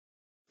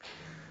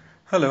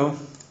Hello,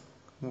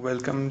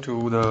 welcome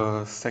to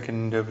the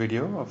second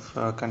video of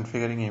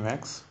configuring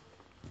Emacs.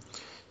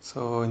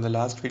 So in the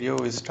last video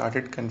we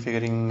started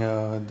configuring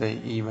the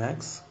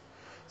Emacs.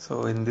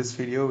 So in this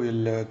video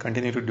we'll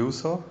continue to do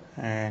so,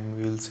 and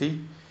we will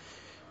see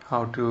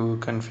how to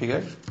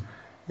configure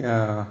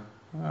the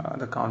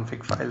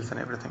config files and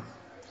everything.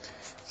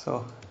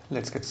 So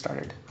let's get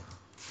started.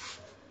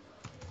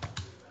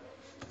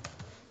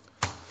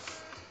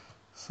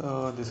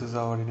 So this is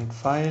our init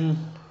file.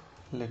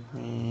 Let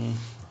me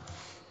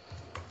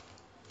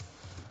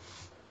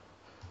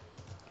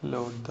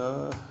load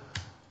the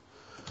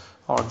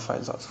odd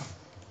files also.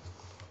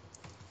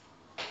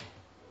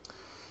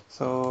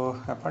 So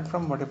apart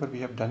from whatever we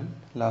have done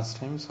last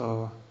time,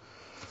 so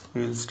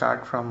we will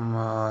start from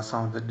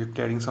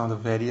declaring some of the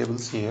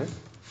variables here.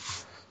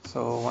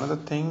 So one of the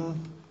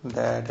thing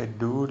that I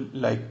do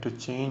like to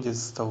change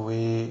is the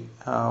way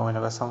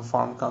whenever some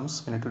form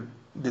comes, we need to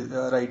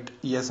write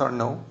yes or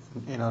no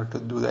in order to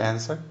do the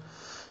answer.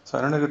 So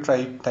I don't have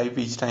to type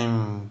each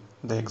time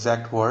the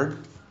exact word.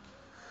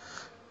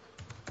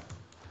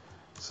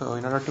 So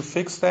in order to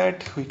fix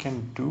that, we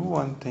can do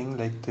one thing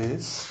like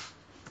this.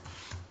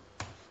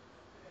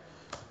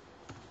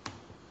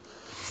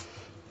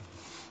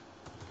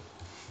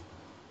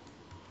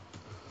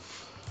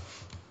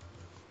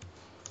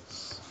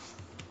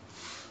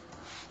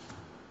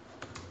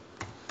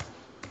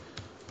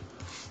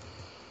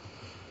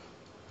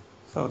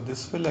 So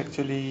this will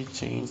actually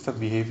change the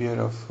behavior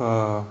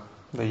of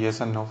the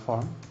yes and no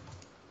form,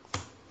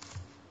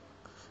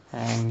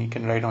 and you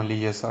can write only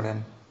yes or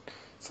n.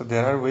 So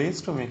there are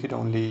ways to make it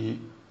only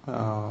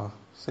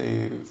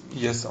say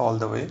yes all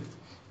the way,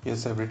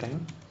 yes every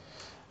time.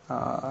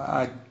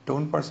 I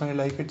don't personally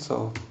like it,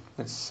 so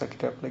let's set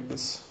it up like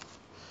this.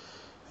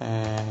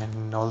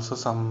 And also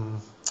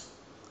some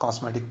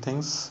cosmetic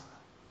things.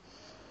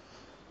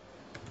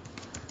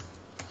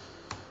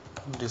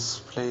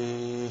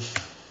 Display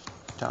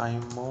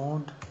time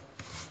mode,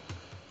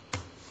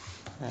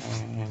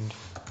 and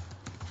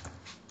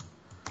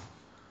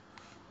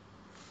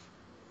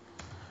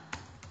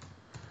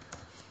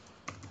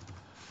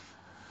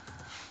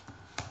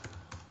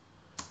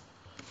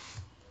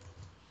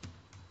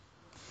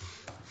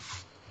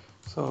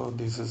so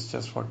this is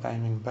just for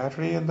timing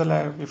battery in the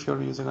lab if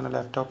you're using on a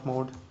laptop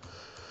mode.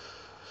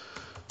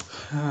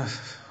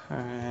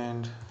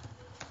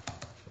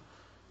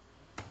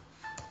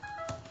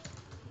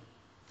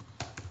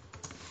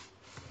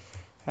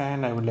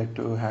 And I would like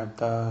to have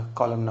the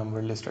column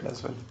number listed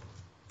as well.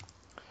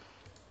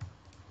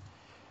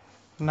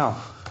 Now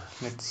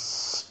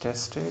let's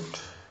test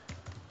it.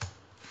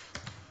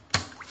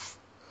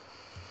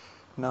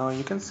 Now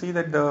you can see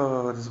that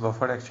this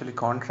buffer actually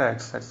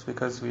contracts. That's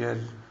because we are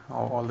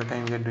all the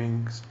time we are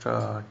doing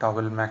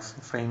toggle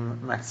frame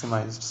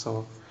maximized,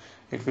 so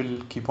it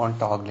will keep on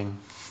toggling.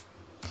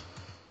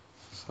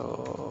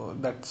 So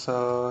that's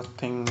a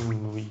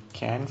thing we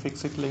can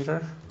fix it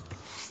later.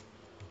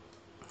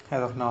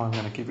 As of now, I'm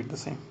going to keep it the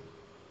same.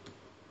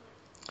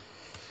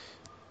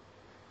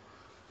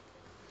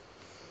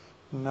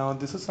 Now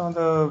this is some of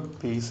the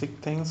basic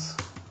things.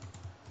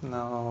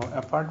 Now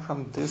apart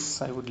from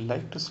this, I would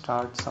like to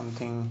start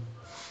something,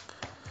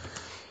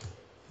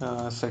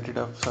 set it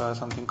up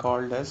something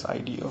called as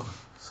IDO.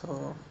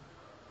 So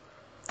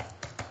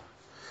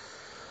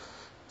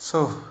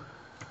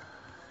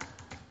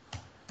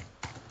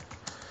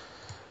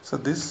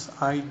this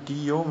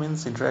IDO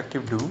means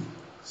interactive do.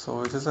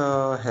 So it is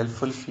a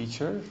helpful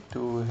feature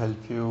to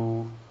help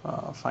you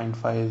find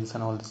files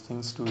and all these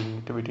things to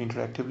it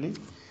interactively.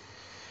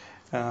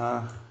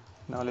 Now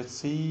let's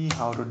see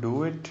how to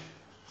do it.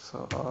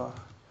 So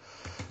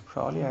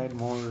probably add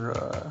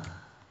more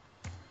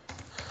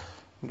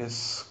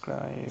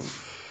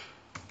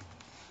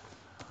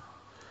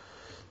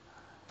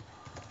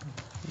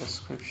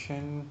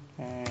description,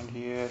 and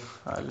here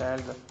I'll add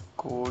the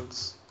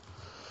codes.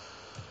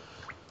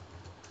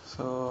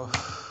 So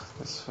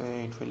this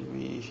way it will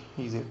be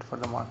easier for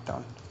the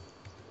markdown.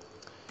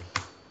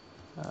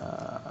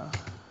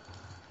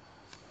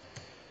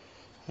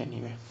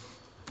 Anyway,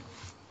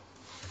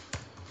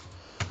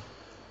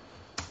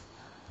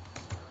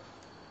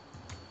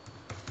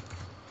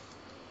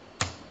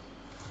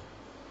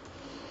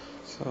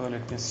 so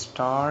let me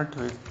start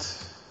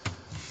with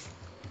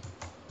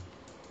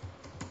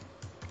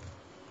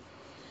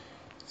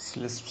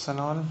Lisps and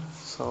all.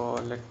 So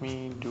let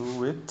me do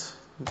with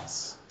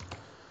this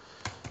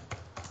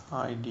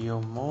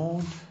IDO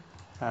mode.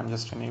 I'm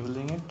just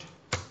enabling it,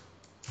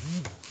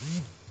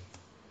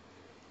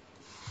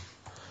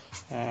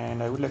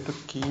 and I would like to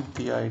keep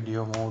the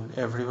IDO mode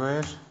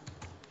everywhere.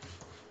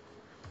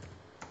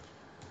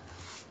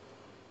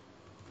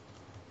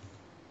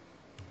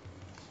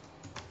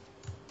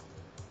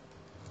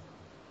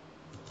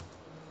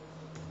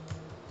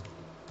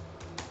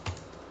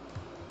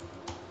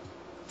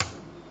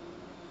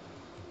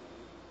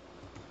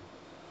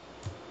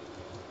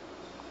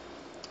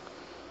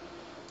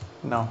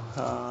 Now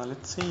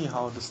let's see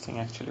how this thing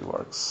actually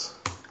works.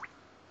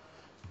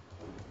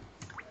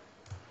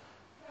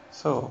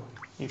 So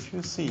if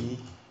you see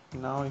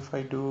now, if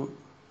I do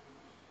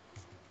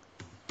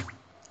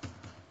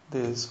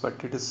this,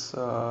 but it is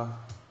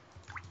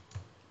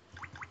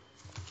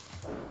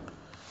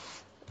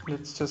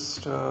let's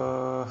just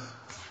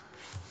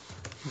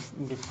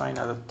define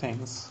other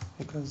things,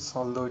 because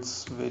although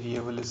it's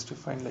variable is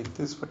defined like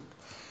this, but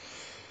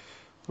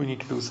we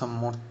need to do some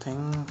more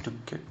thing to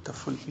get the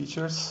full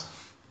features.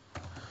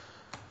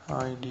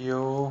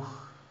 IDO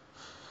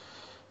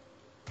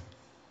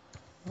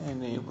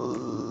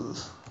enable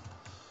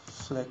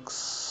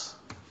flex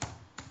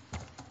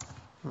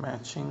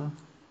matching,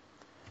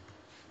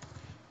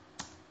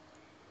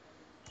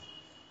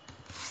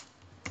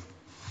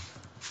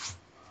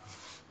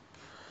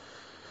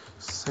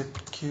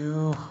 set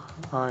queue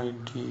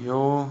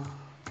IDO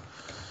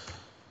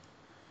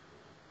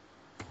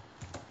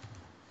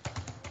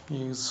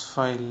use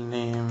file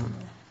name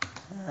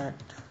at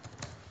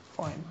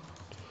point.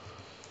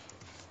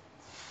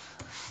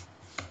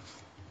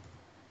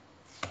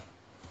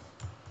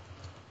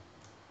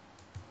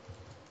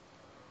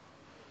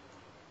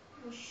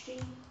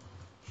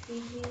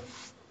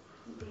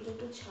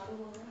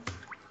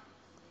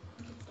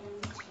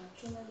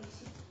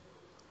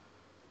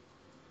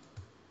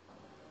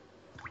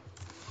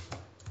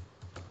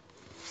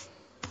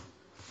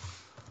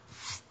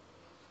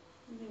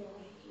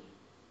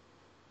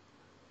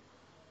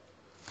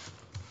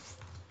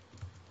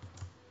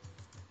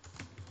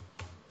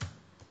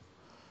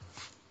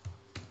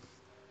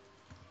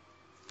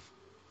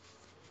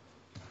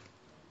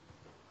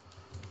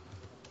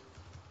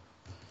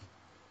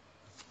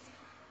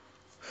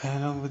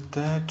 Along with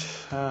that,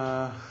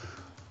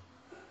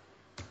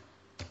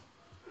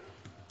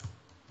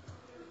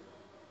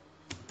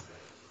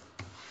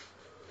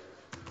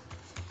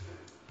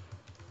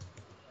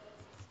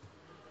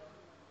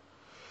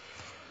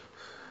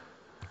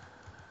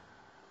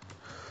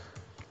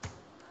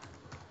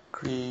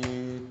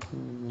 create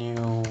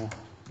new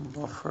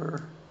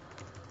buffer.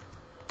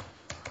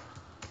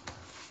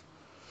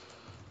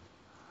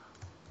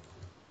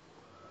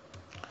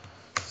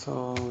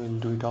 So we'll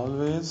do it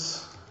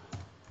always,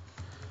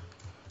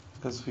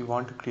 because we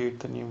want to create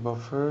the new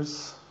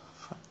buffers,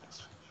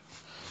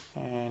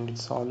 and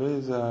it's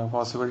always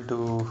possible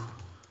to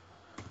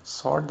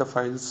sort the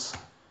files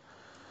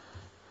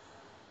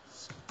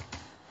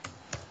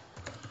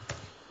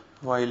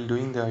while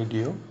doing the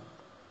IDO.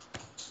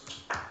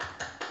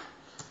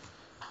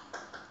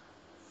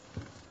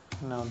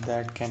 Now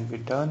that can be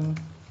done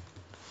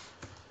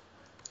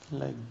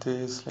like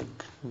this, like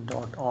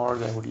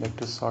 .org. I would like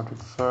to sort it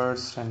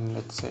first, and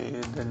let's say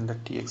then the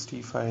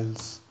txt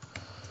files,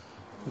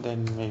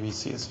 then maybe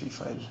CSV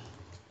file.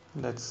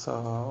 That's the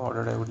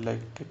order I would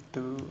like it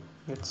to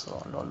get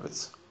solved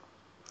always.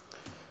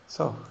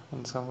 So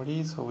in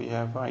summary, so we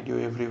have IDO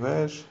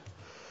everywhere,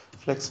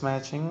 flex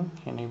matching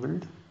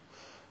enabled,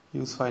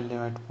 use file name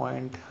at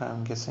point,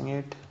 I'm guessing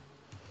it.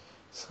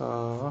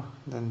 So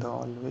then the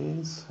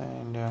always,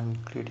 and I'm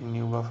creating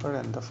new buffer,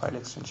 and the file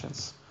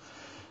extensions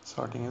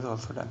sorting is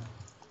also done.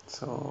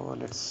 So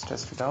let's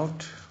test it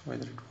out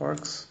whether it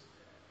works.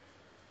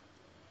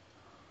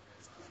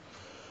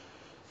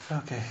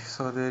 Okay,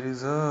 so there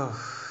is a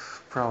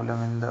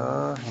problem in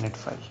the init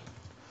file.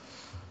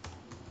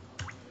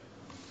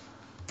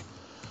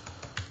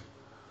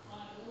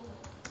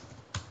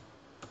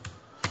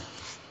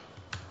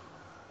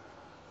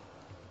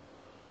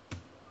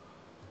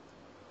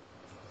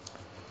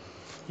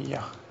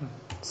 Yeah,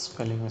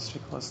 spelling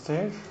mistake was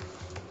there.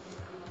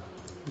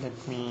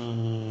 Let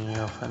me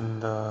open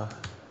the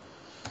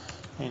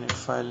init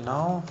file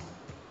now.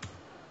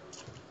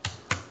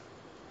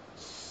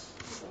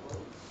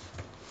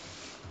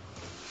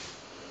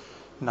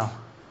 Now,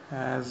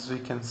 as we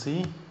can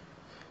see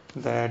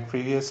that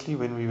previously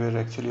when we were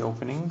actually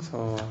opening,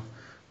 so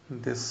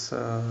this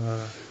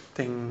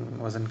thing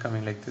wasn't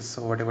coming like this.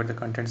 So whatever the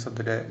contents of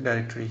the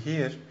directory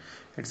here,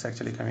 it's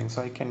actually coming.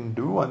 So I can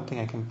do one thing,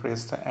 I can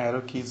press the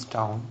arrow keys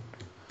down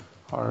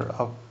or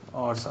up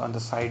or on the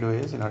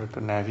sideways in order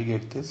to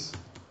navigate this.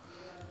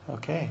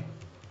 Okay,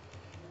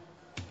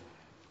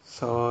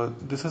 so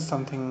this is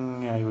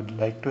something I would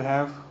like to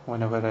have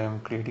whenever I am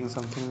creating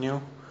something new,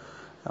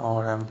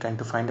 or I'm trying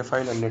to find a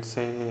file. Or let's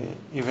say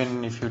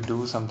even if you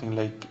do something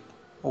like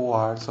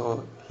OR,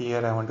 so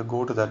here I want to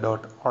go to the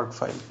 .org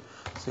file.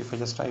 So if I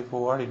just type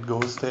OR, it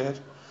goes there.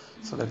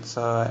 So that's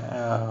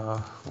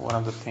one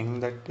of the things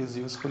that is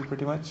useful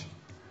pretty much.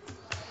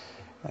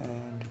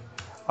 And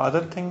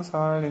other things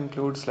are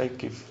includes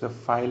like if the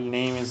file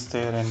name is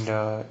there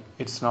and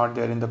it's not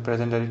there in the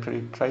present directory,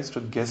 it tries to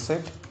guess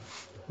it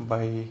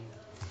by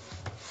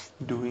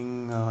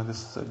doing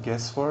this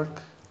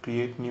guesswork.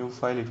 Create new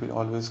file, it will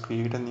always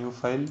create a new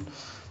file.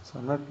 So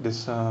I'm not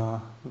this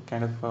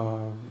kind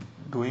of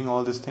doing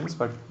all these things,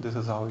 but this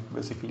is how it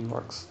basically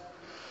works.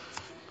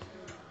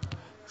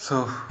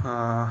 So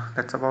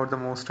that's about the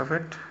most of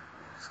it.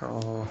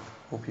 So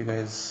hope you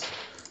guys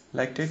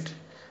liked it,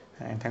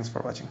 and thanks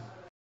for watching.